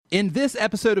In this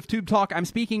episode of Tube Talk, I'm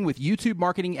speaking with YouTube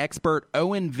marketing expert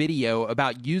Owen Video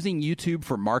about using YouTube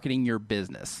for marketing your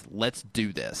business. Let's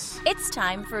do this. It's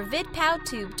time for VidPow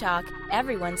Tube Talk,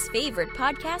 everyone's favorite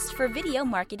podcast for video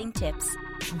marketing tips.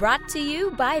 Brought to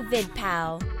you by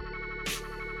VidPow.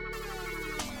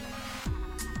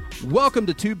 Welcome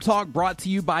to Tube Talk, brought to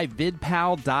you by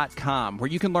vidpal.com, where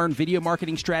you can learn video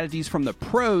marketing strategies from the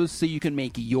pros so you can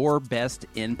make your best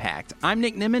impact. I'm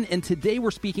Nick Nimmin, and today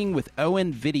we're speaking with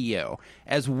Owen Video.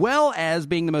 As well as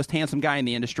being the most handsome guy in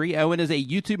the industry, Owen is a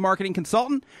YouTube marketing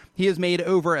consultant. He has made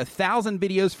over 1,000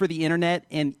 videos for the internet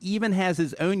and even has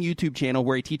his own YouTube channel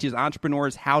where he teaches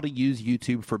entrepreneurs how to use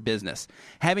YouTube for business.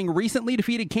 Having recently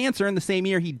defeated cancer in the same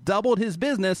year he doubled his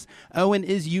business, Owen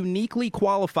is uniquely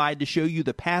qualified to show you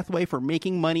the pathway for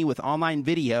making money with online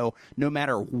video, no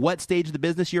matter what stage of the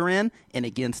business you're in and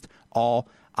against all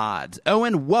odds.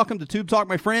 Owen, welcome to Tube Talk,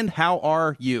 my friend. How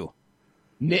are you?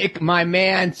 Nick, my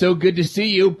man, so good to see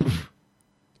you.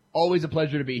 Always a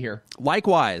pleasure to be here.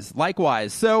 Likewise.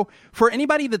 So for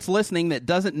anybody that's listening that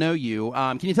doesn't know you,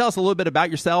 can you tell us a little bit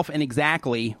about yourself and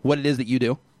exactly what it is that you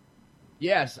do?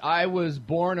 Yes, I was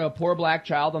born a poor black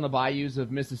child on the bayous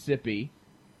of Mississippi,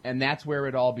 and that's where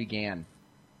it all began.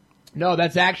 No,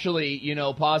 that's actually,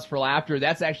 pause for laughter.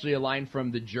 That's actually a line from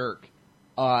The Jerk,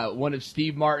 one of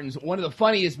Steve Martin's, one of the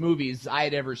funniest movies I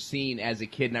had ever seen as a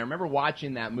kid. And I remember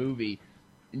watching that movie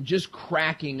and just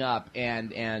cracking up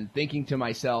and thinking to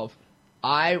myself,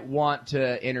 I want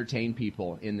to entertain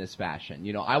people in this fashion.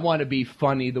 I want to be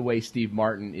funny the way Steve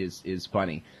Martin is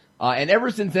funny. And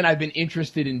ever since then, I've been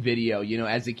interested in video.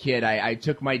 As a kid, I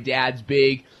took my dad's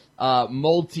big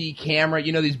multi-camera,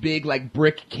 these big like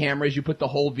brick cameras. You put the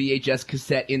whole VHS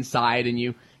cassette inside, and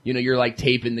you're like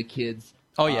taping the kids.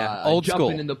 Oh yeah, old jumping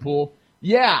school in the pool.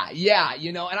 Yeah.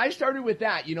 And I started with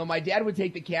that. My dad would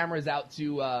take the cameras out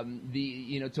to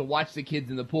to watch the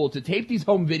kids in the pool, to tape these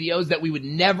home videos that we would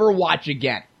never watch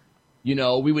again.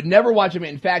 We would never watch them.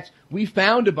 In fact, we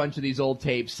found a bunch of these old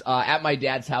tapes at my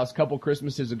dad's house a couple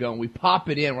Christmases ago, and we pop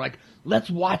it in. We're like, let's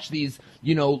watch these,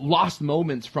 lost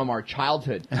moments from our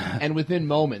childhood. And within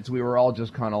moments, we were all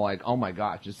just kind of like, oh my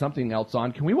gosh, is something else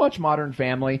on? Can we watch Modern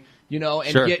Family? And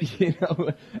sure.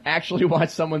 Get, actually watch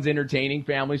someone's entertaining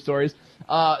family stories.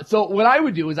 So what I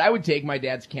would do is I would take my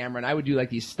dad's camera and I would do like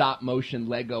these stop motion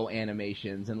Lego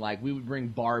animations, and like we would bring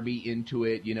Barbie into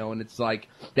it, and it's like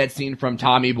that scene from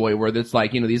Tommy Boy where it's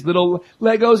like, these little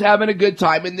Legos having a good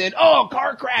time, and then,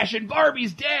 car crash and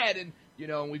Barbie's dead, and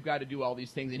and we've got to do all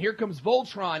these things, and here comes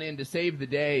Voltron in to save the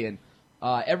day. And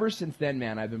ever since then,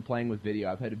 man, I've been playing with video.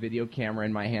 I've had a video camera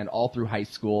in my hand all through high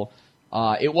school.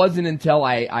 It wasn't until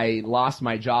I lost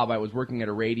my job. I was working at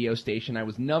a radio station. I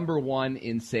was number one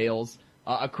in sales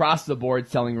across the board,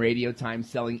 selling radio time,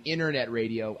 selling internet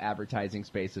radio advertising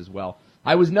space as well.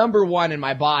 I was number one, and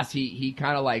my boss, he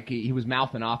kind of like, he was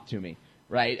mouthing off to me,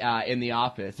 right, in the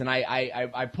office. And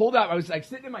I pulled out, I was like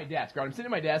sitting at my desk, right? I'm sitting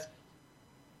at my desk,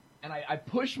 and I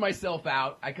push myself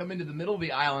out. I come into the middle of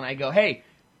the aisle, and I go, hey,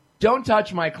 don't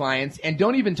touch my clients, and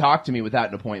don't even talk to me without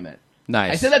an appointment.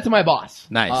 Nice. I said that to my boss.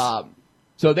 Nice.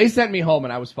 So they sent me home,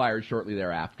 and I was fired shortly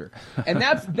thereafter. And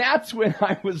that's when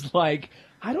I was like,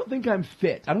 I don't think I'm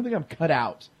fit. I don't think I'm cut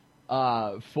out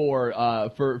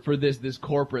for this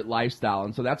corporate lifestyle.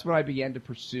 And so that's when I began to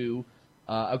pursue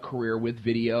a career with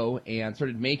video and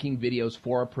started making videos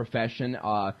for a profession.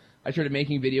 I started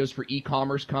making videos for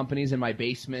e-commerce companies in my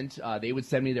basement. They would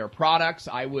send me their products.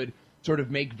 I would sort of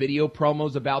make video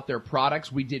promos about their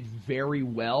products. We did very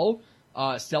well.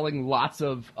 Selling lots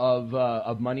of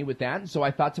money with that. And so I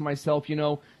thought to myself,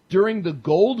 during the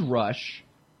gold rush,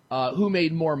 who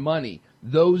made more money?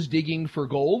 Those digging for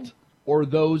gold or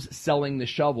those selling the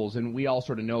shovels? And we all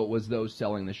sort of know it was those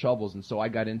selling the shovels. And so I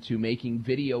got into making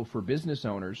video for business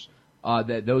owners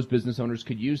that those business owners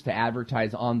could use to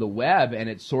advertise on the web. And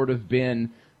it's sort of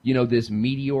been, this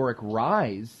meteoric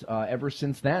rise ever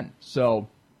since then. So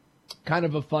kind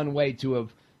of a fun way to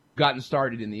have gotten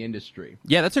started in the industry.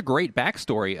 Yeah, that's a great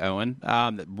backstory, Owen.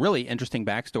 Really interesting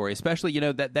backstory, especially,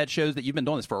 that shows that you've been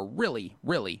doing this for a really,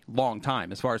 really long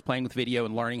time as far as playing with video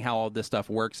and learning how all this stuff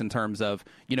works in terms of,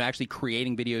 actually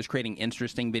creating videos, creating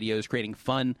interesting videos, creating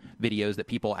fun videos that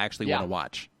people actually want to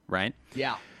watch, right?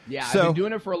 Yeah. So, I've been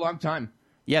doing it for a long time.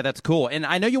 Yeah, that's cool. And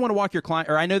I know you want to walk your client,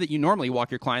 or I know that you normally walk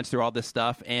your clients through all this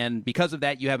stuff, and because of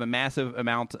that, you have a massive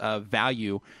amount of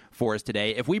value for us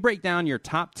today. If we break down your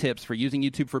top tips for using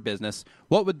YouTube for business,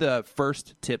 what would the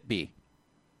first tip be?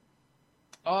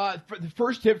 For the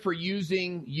first tip for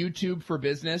using YouTube for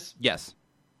business? Yes.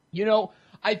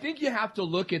 I think you have to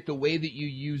look at the way that you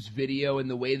use video and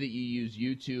the way that you use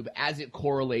YouTube as it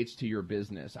correlates to your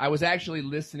business. I was actually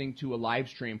listening to a live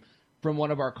stream from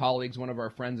one of our colleagues, one of our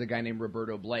friends, a guy named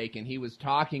Roberto Blake, and he was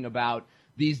talking about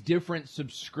these different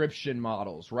subscription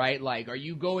models, right? Like, are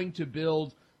you going to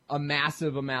build a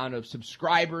massive amount of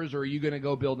subscribers, or are you going to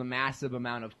go build a massive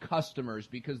amount of customers?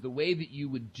 Because the way that you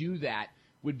would do that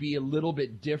would be a little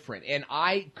bit different. And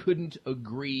I couldn't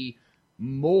agree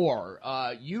more.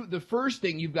 The first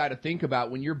thing you've got to think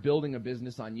about when you're building a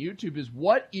business on YouTube is,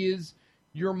 what is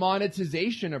your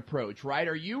monetization approach, right?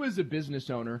 Are you, as a business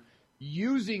owner,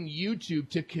 using YouTube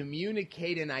to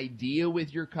communicate an idea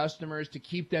with your customers, to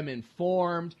keep them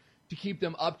informed, to keep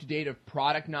them up to date of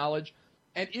product knowledge?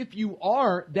 And if you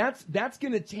are, that's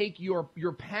going to take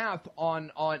your path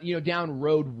on down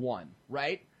road one,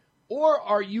 right? Or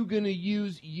are you going to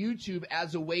use YouTube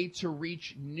as a way to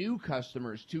reach new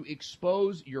customers, to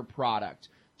expose your product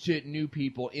to new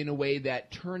people in a way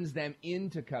that turns them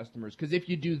into customers? Because if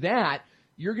you do that,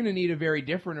 you're going to need a very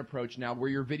different approach now, where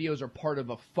your videos are part of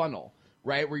a funnel,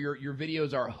 right? Where your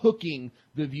videos are hooking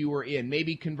the viewer in,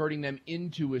 maybe converting them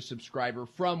into a subscriber,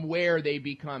 from where they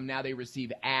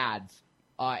receive ads,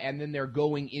 and then they're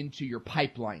going into your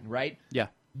pipeline, right? Yeah.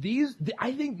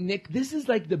 I think, Nick, this is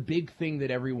like the big thing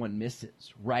that everyone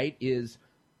misses, right? Is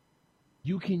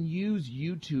you can use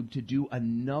YouTube to do a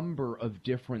number of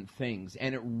different things,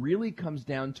 and it really comes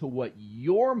down to what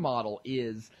your model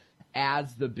is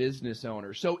as the business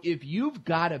owner. So if you've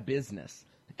got a business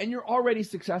and you're already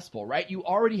successful, right? You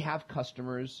already have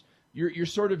customers. You're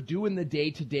sort of doing the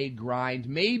day-to-day grind.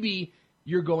 Maybe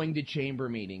you're going to chamber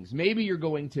meetings. Maybe you're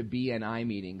going to BNI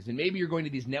meetings. And maybe you're going to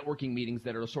these networking meetings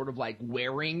that are sort of like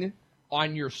wearing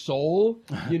on your soul.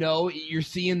 You're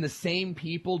seeing the same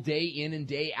people day in and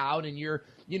day out, and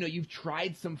you've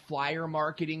tried some flyer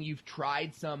marketing. You've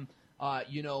tried some,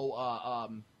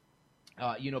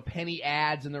 penny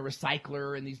ads and the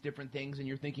recycler and these different things, and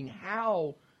you're thinking,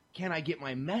 how can I get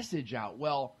my message out?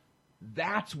 Well,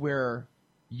 that's where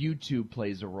YouTube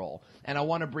plays a role. And I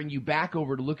want to bring you back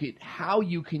over to look at how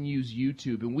you can use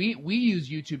YouTube. And we use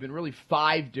YouTube in really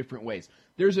 5 different ways.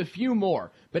 There's a few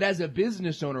more, but as a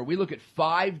business owner, we look at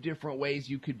 5 different ways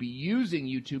you could be using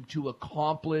YouTube to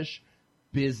accomplish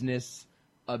business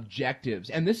objectives.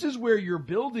 And this is where you're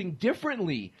building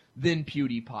differently than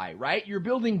PewDiePie, right? You're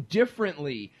building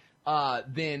differently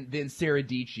than Sarah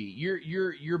Dietschy.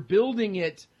 You're building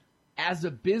it as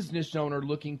a business owner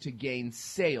looking to gain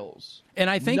sales. And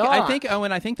I think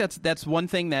Owen, that's one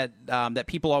thing that that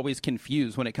people always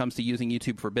confuse when it comes to using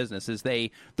YouTube for business, is they're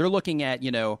looking at,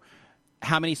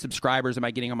 how many subscribers am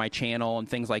I getting on my channel and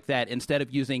things like that, instead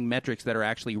of using metrics that are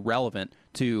actually relevant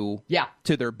to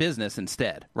their business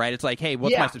instead, right? It's like, hey,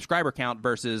 what's my subscriber count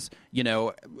versus,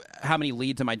 how many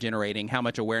leads am I generating? How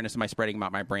much awareness am I spreading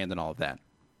about my brand and all of that?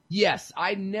 Yes,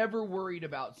 I never worried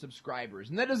about subscribers.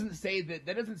 And that doesn't say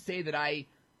that I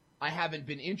haven't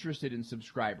been interested in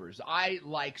subscribers. I,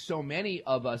 like so many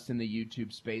of us in the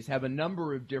YouTube space, have a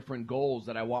number of different goals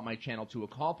that I want my channel to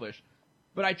accomplish.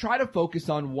 But I try to focus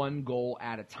on one goal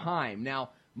at a time.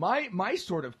 Now, my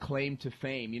sort of claim to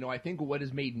fame, I think what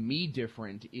has made me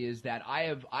different is that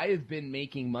I have been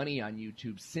making money on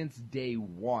YouTube since day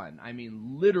one. I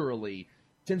mean, literally,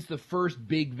 since the first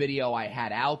big video I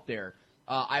had out there,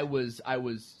 I was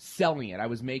selling it. I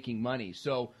was making money.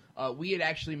 So we had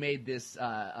actually made this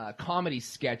comedy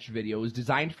sketch video. It was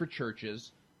designed for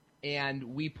churches, and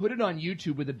we put it on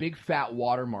YouTube with a big fat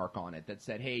watermark on it that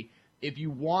said, hey, if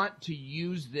you want to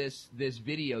use this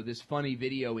video, this funny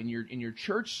video in your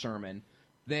church sermon,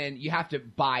 then you have to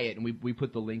buy it, and we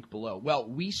put the link below. Well,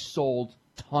 we sold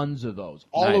tons of those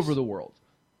all over the world,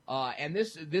 and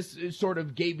this sort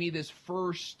of gave me this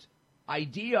first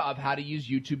idea of how to use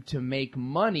YouTube to make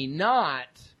money, not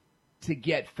to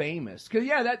get famous. Because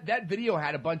that video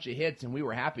had a bunch of hits, and we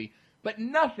were happy, but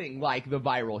nothing like the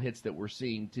viral hits that we're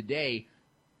seeing today.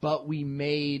 But we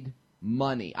made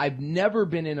money. I've never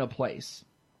been in a place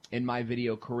in my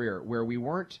video career where we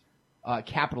weren't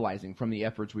capitalizing from the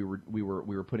efforts we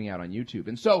were putting out on YouTube.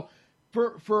 And so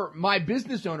for my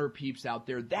business owner peeps out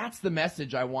there, that's the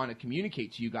message I want to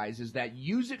communicate to you guys, is that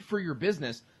use it for your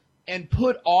business and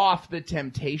put off the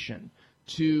temptation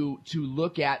to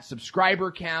look at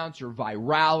subscriber counts or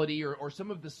virality or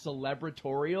some of the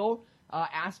celebratorial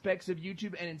aspects of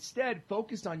YouTube, and instead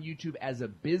focus on YouTube as a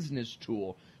business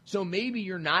tool. So maybe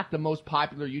you're not the most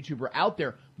popular YouTuber out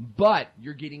there, but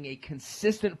you're getting a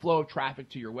consistent flow of traffic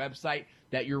to your website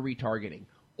that you're retargeting.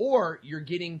 Or you're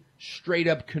getting straight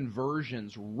up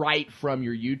conversions right from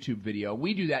your YouTube video.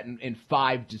 We do that in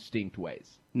 5 distinct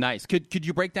ways. Nice. Could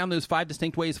you break down those 5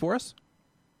 distinct ways for us?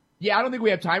 Yeah, I don't think we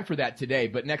have time for that today,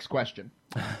 but next question.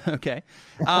 Okay.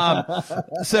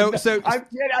 So I'm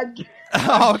kidding.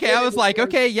 oh, okay. I was like,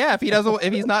 okay, yeah.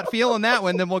 If he's not feeling that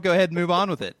one, then we'll go ahead and move on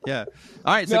with it. Yeah.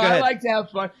 All right. So no, go ahead. I like to have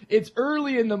fun. It's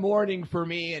early in the morning for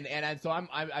me, and so I'm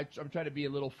trying to be a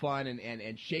little fun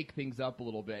and shake things up a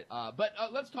little bit. But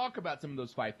let's talk about some of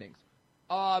those 5 things.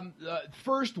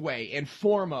 First way and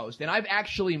foremost, and I've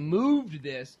actually moved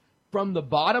this from the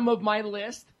bottom of my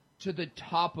list to the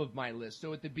top of my list.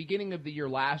 So at the beginning of the year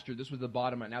last year, this was the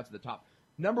bottom, and now it's the top.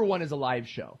 Number 1 is a live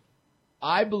show.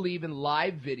 I believe in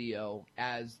live video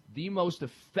as the most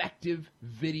effective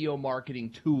video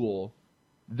marketing tool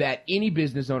that any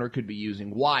business owner could be using.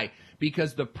 Why?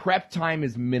 Because the prep time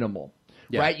is minimal.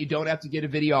 Yeah. Right? You don't have to get a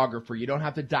videographer. You don't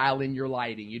have to dial in your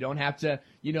lighting. You don't have to,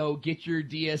 get your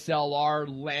DSLR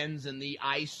lens and the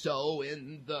ISO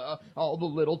and all the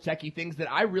little techie things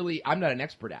that I'm not an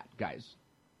expert at, guys.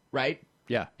 Right?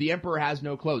 Yeah. The emperor has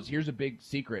no clothes. Here's a big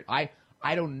secret. I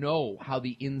don't know how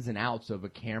the ins and outs of a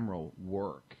camera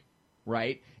work.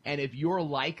 Right? And if you're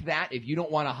like that, if you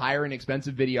don't want to hire an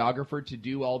expensive videographer to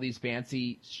do all these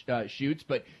fancy shoots,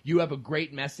 but you have a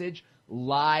great message,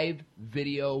 live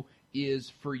video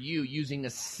is for you using a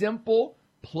simple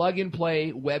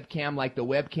plug-and-play webcam like the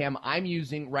webcam I'm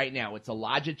using right now. It's a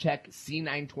Logitech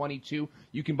C922.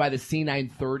 You can buy the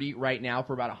C930 right now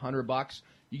for about $100.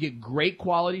 You get great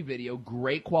quality video,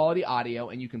 great quality audio,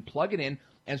 and you can plug it in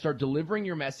and start delivering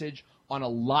your message on a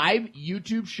live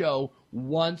YouTube show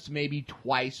once, maybe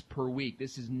twice per week.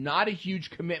 This is not a huge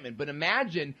commitment, but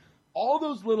imagine all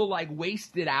those little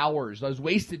wasted hours, those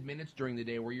wasted minutes during the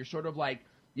day where you're sort of like,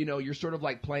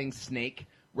 playing Snake,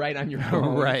 right, on your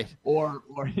phone, right, or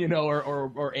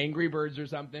Angry Birds or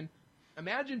something.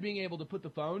 Imagine being able to put the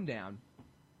phone down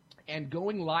and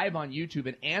going live on YouTube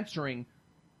and answering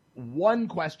one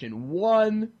question,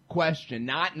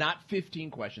 not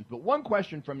 15 questions, but one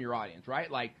question from your audience,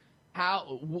 right? Like,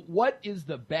 what is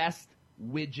the best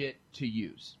widget to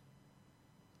use?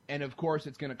 And of course,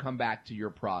 it's going to come back to your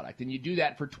product. And you do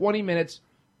that for 20 minutes,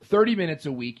 30 minutes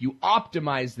a week. You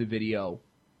optimize the video,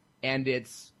 and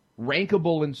it's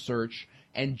rankable in search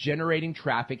and generating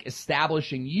traffic,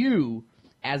 establishing you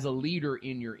as a leader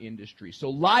in your industry. So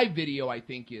live video, I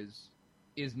think, is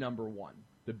number 1,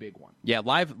 the big one. Yeah,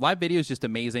 live video is just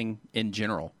amazing in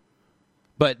general.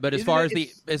 But as far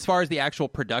as the actual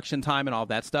production time and all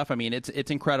that stuff, I mean, it's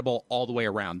incredible all the way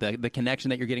around. The connection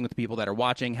that you're getting with the people that are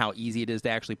watching, how easy it is to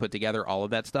actually put together all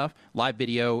of that stuff. Live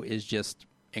video is just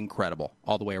incredible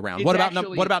all the way around. What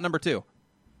about number 2?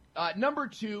 Number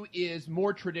 2 is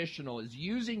more traditional, is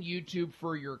using YouTube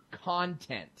for your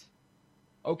content.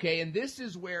 Okay, and this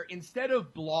is where instead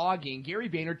of blogging, Gary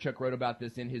Vaynerchuk wrote about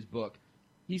this in his book.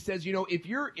 He says, if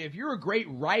you're a great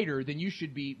writer, then you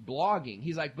should be blogging.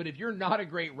 He's like, but if you're not a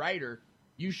great writer,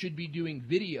 you should be doing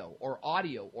video or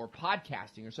audio or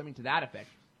podcasting or something to that effect.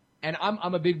 And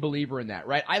I'm a big believer in that,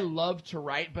 right? I love to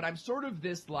write, but I'm sort of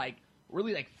this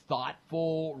really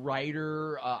thoughtful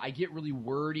writer. I get really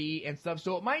wordy and stuff.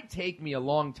 So it might take me a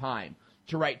long time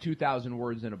to write 2,000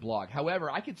 words in a blog.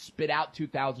 However, I could spit out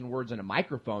 2,000 words in a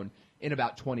microphone in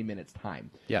about 20 minutes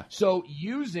time. Yeah. So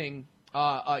using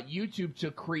YouTube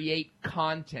to create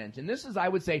content, and this is, I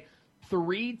would say,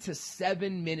 3 to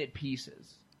 7 minute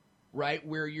pieces, right?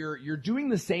 Where you're doing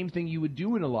the same thing you would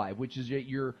do in a live, which is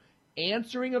you're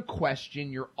answering a question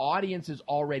your audience is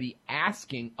already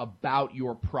asking about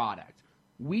your product.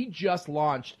 We just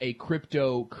launched a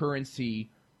cryptocurrency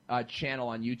channel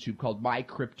on YouTube called My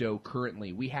Crypto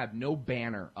Currently. We have no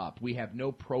banner up. We have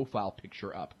no profile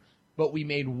picture up. But we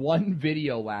made one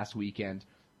video last weekend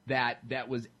that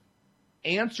was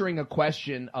answering a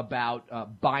question about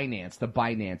Binance, the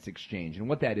Binance exchange. And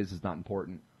what that is not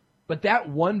important. But that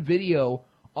one video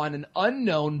on an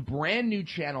unknown, brand new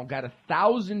channel got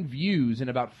 1,000 views in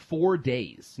about 4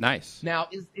 days. Nice. Now,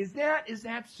 is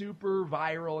that super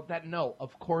viral? No,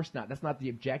 of course not. That's not the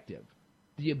objective.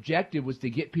 The objective was to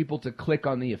get people to click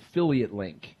on the affiliate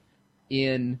link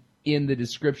in the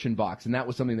description box, and that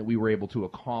was something that we were able to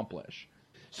accomplish.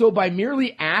 So by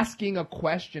merely asking a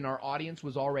question our audience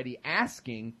was already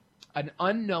asking, an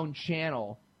unknown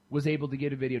channel was able to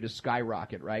get a video to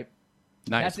skyrocket, right?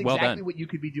 Nice. That's Well exactly done. what you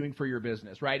could be doing for your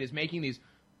business, right? Is making these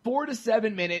 4 to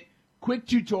 7 minute quick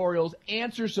tutorials,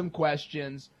 answer some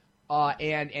questions,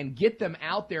 and get them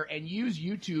out there and use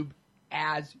YouTube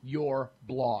as your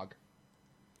blog.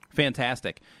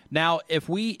 Fantastic. Now, if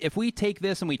we take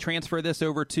this and we transfer this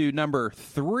over to number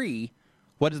 3,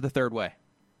 what is the third way?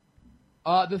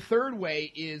 The third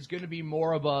way is going to be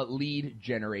more of a lead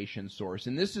generation source,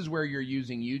 and this is where you're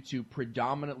using YouTube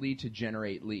predominantly to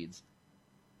generate leads.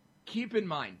 Keep in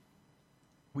mind,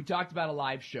 We talked about a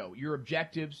live show. Your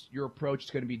objectives, your approach is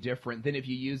going to be different than if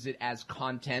you use it as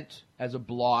content, as a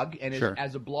blog. And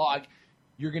as a blog,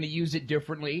 you're going to use it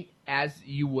differently as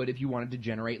you would if you wanted to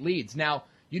generate leads. Now,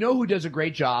 you know who does a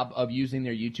great job of using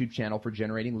their YouTube channel for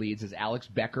generating leads is Alex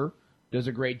Becker. Does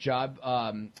a great job.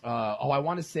 I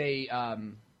want to say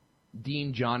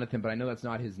Dean Jonathan, but I know that's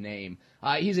not his name.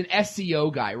 He's an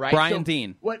SEO guy, right? Brian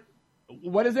Dean.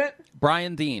 What is it?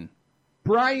 Brian Dean.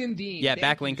 Brian Dean. Yeah,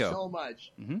 Thank Backlinko. you so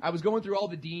much. Mm-hmm. I was going through all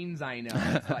the Deans I know.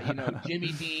 It's like,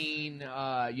 Jimmy Dean,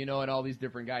 and all these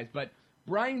different guys. But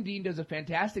Brian Dean does a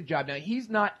fantastic job. Now, he's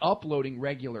not uploading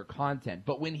regular content,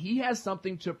 but when he has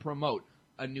something to promote,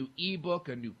 a new ebook,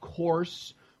 a new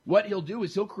course, what he'll do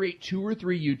is he'll create 2 or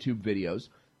 3 YouTube videos,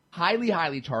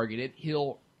 highly targeted.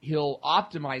 He'll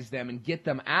optimize them and get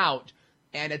them out.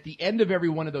 And at the end of every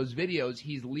one of those videos,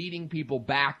 he's leading people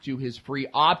back to his free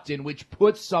opt-in, which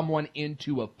puts someone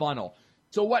into a funnel.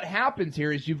 So what happens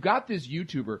here is you've got this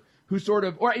YouTuber who he's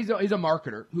a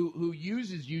marketer who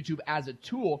uses YouTube as a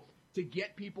tool to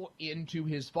get people into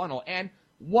his funnel. And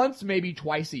once, maybe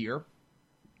twice a year,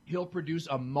 he'll produce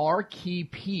a marquee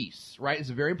piece, right? It's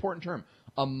a very important term,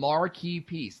 a marquee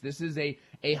piece. This is a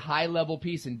high-level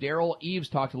piece. And Daryl Eves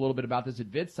talked a little bit about this at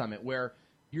Vid Summit, where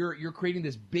you're creating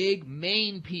this big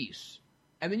main piece,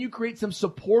 and then you create some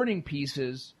supporting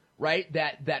pieces, right?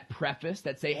 That preface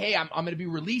that say, hey, I'm going to be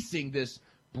releasing this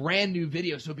brand new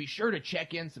video, so be sure to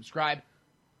check in, subscribe.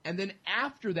 And then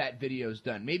after that video is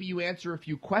done, maybe you answer a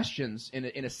few questions in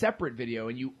a separate video,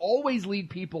 and you always lead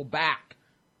people back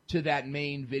to that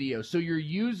main video. So you're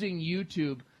using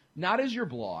YouTube not as your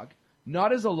blog,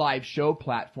 not as a live show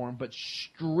platform, but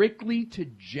strictly to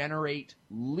generate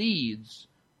leads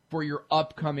for your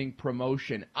upcoming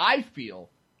promotion. I feel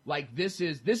like this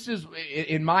is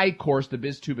in my course, the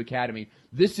BizTube Academy,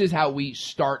 this is how we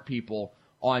start people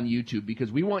on YouTube,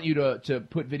 because we want you to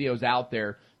put videos out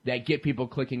there that get people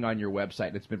clicking on your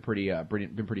website. It's been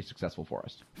pretty successful for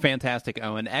us. Fantastic,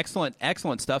 Owen.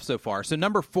 Excellent stuff so far. So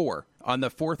number 4 on the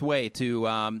 4th way to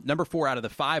number 4 out of the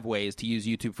 5 ways to use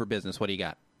YouTube for business. What do you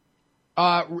got?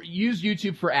 Use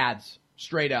YouTube for ads,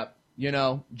 straight up.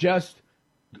 Just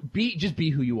be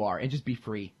who you are and just be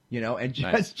free, and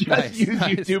just use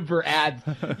YouTube for ads.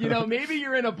 Maybe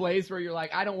you're in a place where you're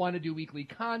like, I don't want to do weekly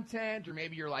content, or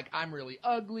maybe you're like, I'm really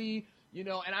ugly, and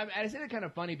I say that kind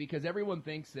of funny because everyone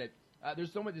thinks that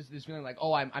there's so much this feeling like,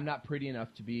 oh, I'm not pretty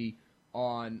enough to be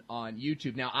on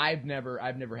YouTube. Now, I've never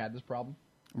had this problem.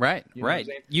 Right, right.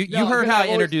 You heard how I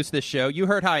introduced this show. You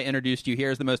heard how I introduced you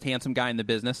here as the most handsome guy in the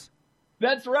business.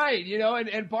 That's right,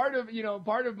 and part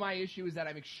of my issue is that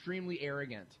I'm extremely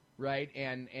arrogant, right?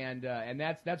 And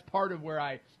that's part of where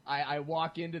I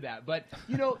walk into that. But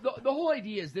the whole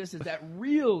idea is that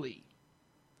really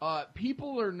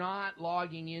people are not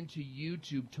logging into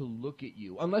YouTube to look at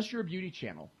you unless you're a beauty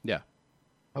channel. Yeah.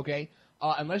 Okay.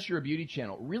 Unless you're a beauty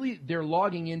channel, really they're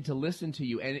logging in to listen to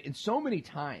you, and so many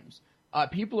times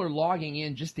people are logging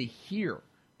in just to hear.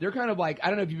 They're kind of like, I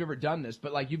don't know if you've ever done this,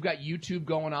 but like you've got YouTube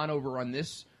going on over on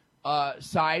this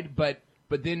side, but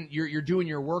then you're doing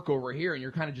your work over here, and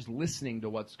you're kind of just listening to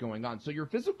what's going on. So your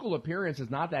physical appearance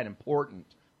is not that important.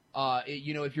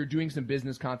 If you're doing some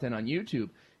business content on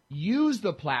YouTube, use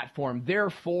the platform,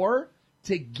 therefore,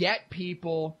 to get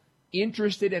people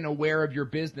interested and aware of your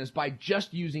business by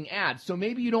just using ads. So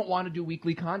maybe you don't want to do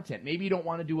weekly content. Maybe you don't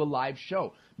want to do a live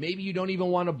show. Maybe you don't even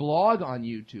want to blog on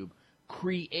YouTube.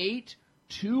 Create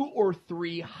 2 or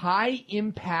 3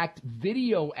 high-impact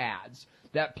video ads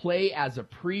that play as a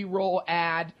pre-roll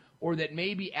ad, or that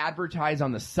maybe advertise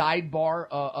on the sidebar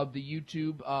of the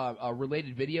YouTube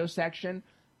related video section,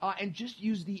 and just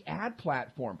use the ad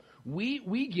platform.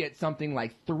 We get something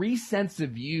like 3 cents a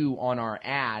view on our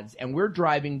ads, and we're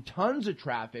driving tons of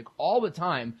traffic all the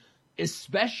time,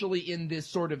 especially in this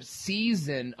sort of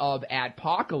season of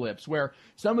adpocalypse, where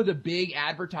some of the big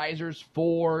advertisers,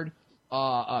 Ford,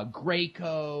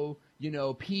 Graco,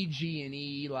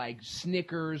 PG&E, like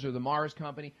Snickers or the Mars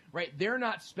Company, right? They're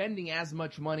not spending as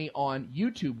much money on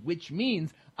YouTube, which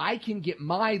means I can get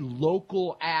my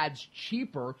local ads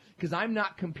cheaper because I'm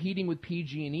not competing with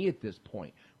PG&E at this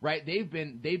point, right? They've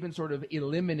been sort of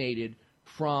eliminated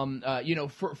from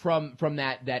from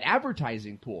that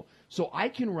advertising pool. So I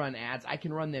can run ads, I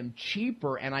can run them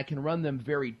cheaper, and I can run them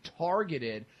very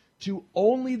targeted to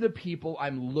only the people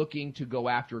I'm looking to go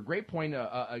after. A great point,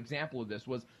 example of this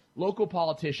was local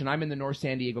politician. I'm in the North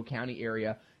San Diego County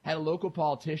area. Had a local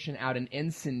politician out in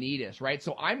Encinitas, right?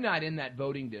 So I'm not in that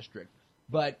voting district,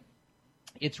 but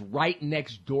it's right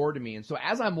next door to me. And so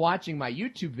as I'm watching my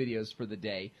YouTube videos for the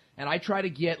day, and I try to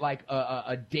get like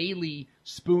a daily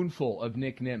spoonful of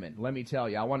Nick Nimmin, let me tell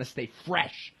you, I want to stay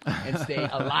fresh and stay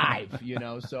alive,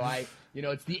 So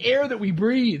it's the air that we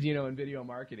breathe, in video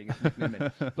marketing. It's Nick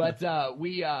Nimmin. But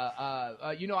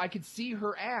I could see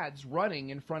her ads running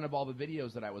in front of all the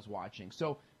videos that I was watching.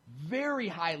 So very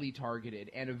highly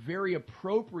targeted and a very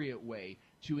appropriate way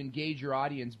to engage your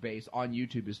audience base on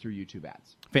YouTube is through YouTube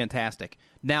ads. Fantastic.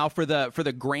 Now for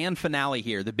the grand finale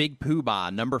here, the big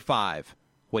poobah, number 5.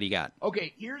 What do you got?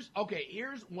 Okay, here's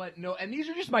what and these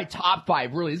are just my top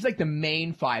 5, really. This is like the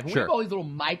main 5. We Sure. have all these little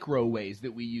micro ways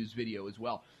that we use video as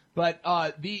well. But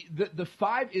the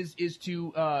 5 is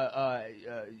to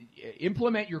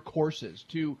implement your courses,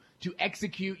 to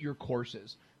execute your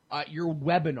courses, your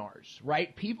webinars,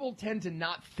 right? People tend to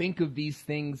not think of these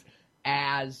things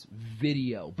as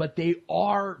video, but they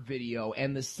are video,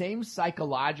 and the same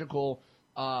psychological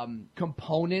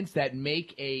components that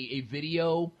make a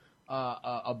video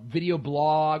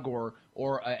blog or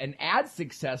an ad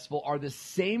successful are the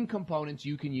same components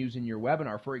you can use in your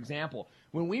webinar. For example,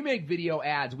 when we make video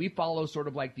ads, we follow sort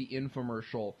of like the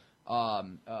infomercial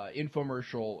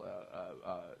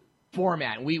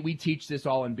format. And we teach this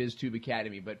all in BizTube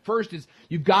Academy. But first is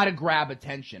you've got to grab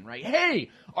attention, right? Hey,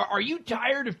 are you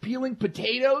tired of peeling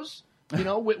potatoes?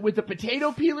 With a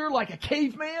potato peeler like a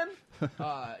caveman?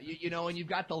 And you've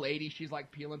got the lady, she's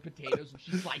like peeling potatoes and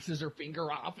she slices her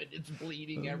finger off and it's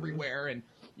bleeding everywhere. And,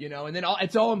 and then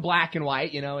it's all in black and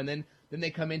white, and then they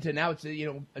come into, now it's,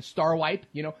 a star wipe,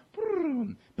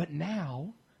 but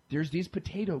now there's these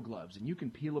potato gloves and you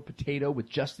can peel a potato with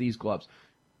just these gloves.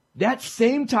 That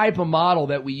same type of model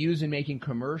that we use in making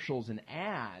commercials and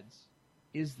ads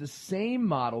is the same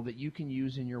model that you can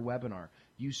use in your webinar.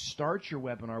 You start your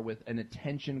webinar with an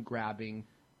attention-grabbing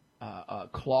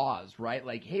clause, right?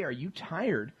 Like, hey, are you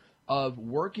tired of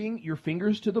working your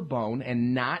fingers to the bone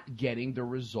and not getting the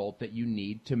result that you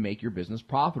need to make your business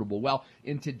profitable? Well,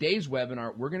 in today's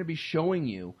webinar, we're going to be showing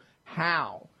you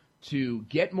how to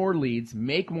get more leads,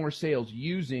 make more sales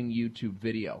using YouTube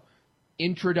video.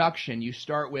 Introduction, you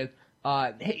start with,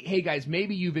 hey guys,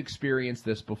 maybe you've experienced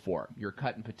this before. You're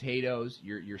cutting potatoes,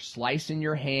 you're slicing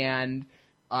your hand,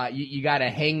 you got a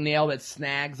hangnail that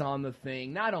snags on the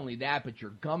thing. Not only that, but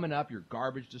you're gumming up your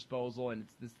garbage disposal, and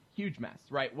it's this huge mess,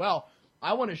 right? Well,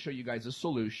 I want to show you guys a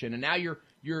solution, and now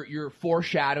you're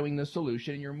foreshadowing the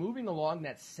solution, and you're moving along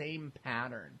that same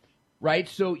pattern, right?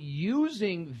 So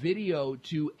using video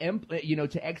to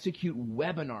execute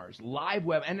webinars, live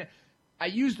web, and I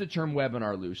use the term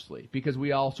webinar loosely because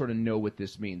we all sort of know what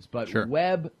this means, but Sure.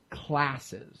 Web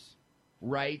classes,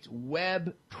 right?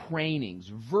 Web trainings,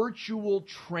 virtual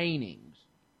trainings,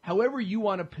 however you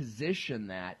want to position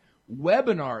that,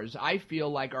 webinars, I feel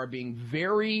like, are being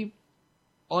very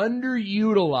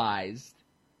underutilized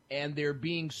and they're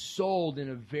being sold in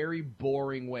a very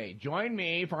boring way. Join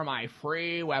me for my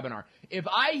free webinar. If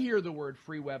I hear the word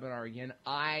free webinar again,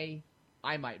 I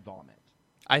might vomit.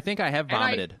 I think I have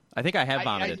vomited. I think I have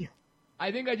vomited.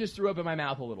 I think I just threw up in my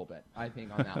mouth a little bit, I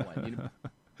think, on that one.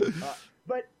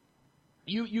 But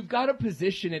you've got to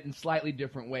position it in a slightly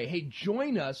different way. Hey,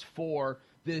 join us for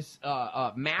this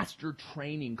master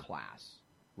training class,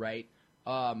 right?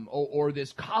 Or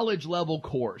this college-level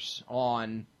course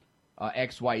on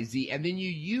XYZ. And then you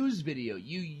use video.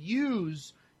 You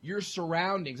use your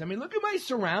surroundings. I mean, look at my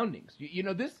surroundings.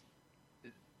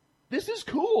 This is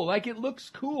cool. Like, it looks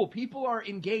cool. People are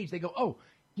engaged. They go, oh,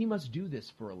 he must do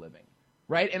this for a living,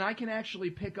 right? And I can actually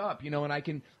pick up, and I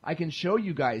can show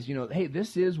you guys, hey,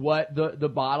 this is what the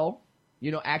bottle,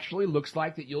 actually looks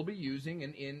like that you'll be using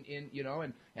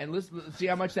and let's see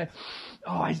how much that,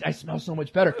 oh, I smell so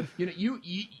much better.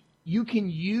 You can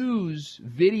use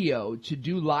video to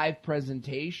do live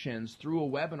presentations through a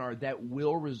webinar that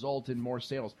will result in more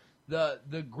sales.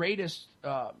 The greatest,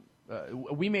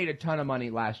 we made a ton of money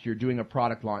last year doing a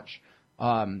product launch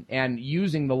and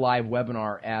using the live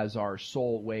webinar as our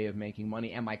sole way of making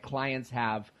money, and my clients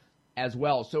have as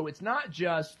well. So it's not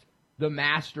just the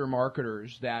master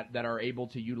marketers that are able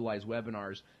to utilize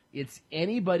webinars. It's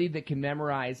anybody that can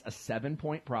memorize a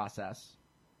 7-point process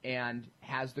and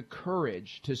has the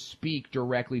courage to speak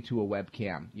directly to a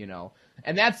webcam,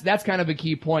 And that's kind of a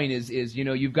key point is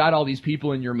you've got all these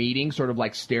people in your meeting sort of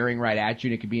like staring right at you,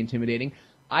 and it can be intimidating.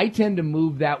 I tend to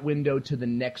move that window to the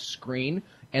next screen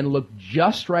and look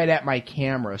just right at my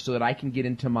camera so that I can get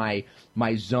into my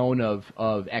zone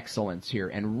of excellence here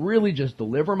and really just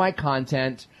deliver my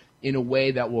content in a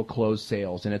way that will close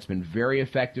sales. And it's been very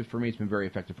effective for me. It's been very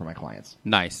effective for my clients.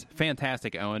 Nice.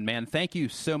 Fantastic, Owen. Man, thank you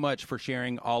so much for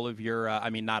sharing all of your,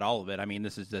 not all of it.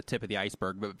 This is the tip of the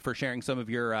iceberg, but for sharing some of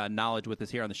your knowledge with us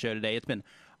here on the show today. It's been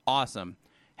awesome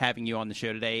having you on the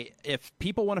show today. If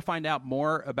people want to find out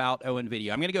more about Owen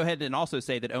Video, I'm going to go ahead and also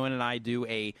say that Owen and I do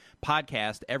a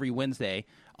podcast every Wednesday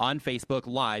on Facebook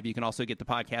Live. You can also get the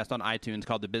podcast on iTunes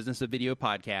called the Business of Video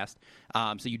Podcast.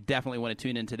 So you definitely want to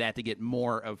tune into that to get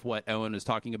more of what Owen is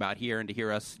talking about here and to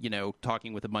hear us,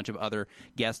 talking with a bunch of other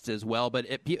guests as well. But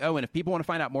Owen, if people want to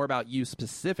find out more about you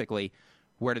specifically,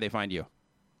 where do they find you?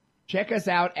 Check us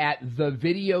out at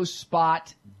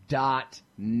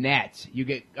thevideospot.net. You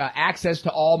get access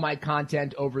to all my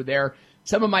content over there.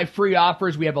 Some of my free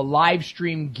offers, we have a live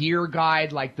stream gear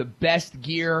guide, like the best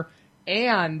gear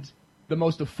and the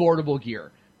most affordable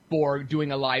gear for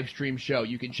doing a live stream show.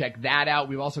 You can check that out.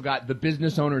 We've also got the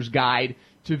Business Owner's Guide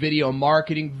to Video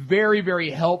Marketing. Very,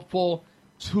 very helpful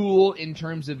tool in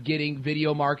terms of getting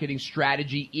video marketing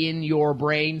strategy in your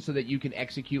brain so that you can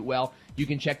execute well. You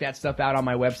can check that stuff out on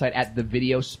my website at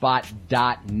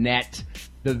thevideospot.net.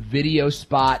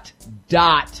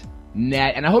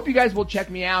 Thevideospot.net. And I hope you guys will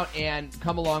check me out and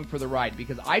come along for the ride,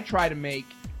 because I try to make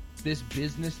this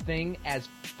business thing as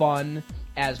fun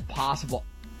as possible.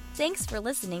 Thanks for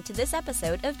listening to this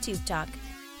episode of Tube Talk.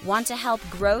 Want to help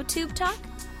grow Tube Talk?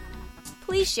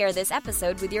 Please share this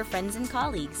episode with your friends and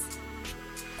colleagues.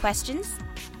 Questions?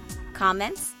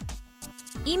 Comments?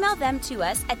 Email them to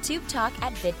us at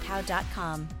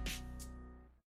tubetalk@vidpow.com.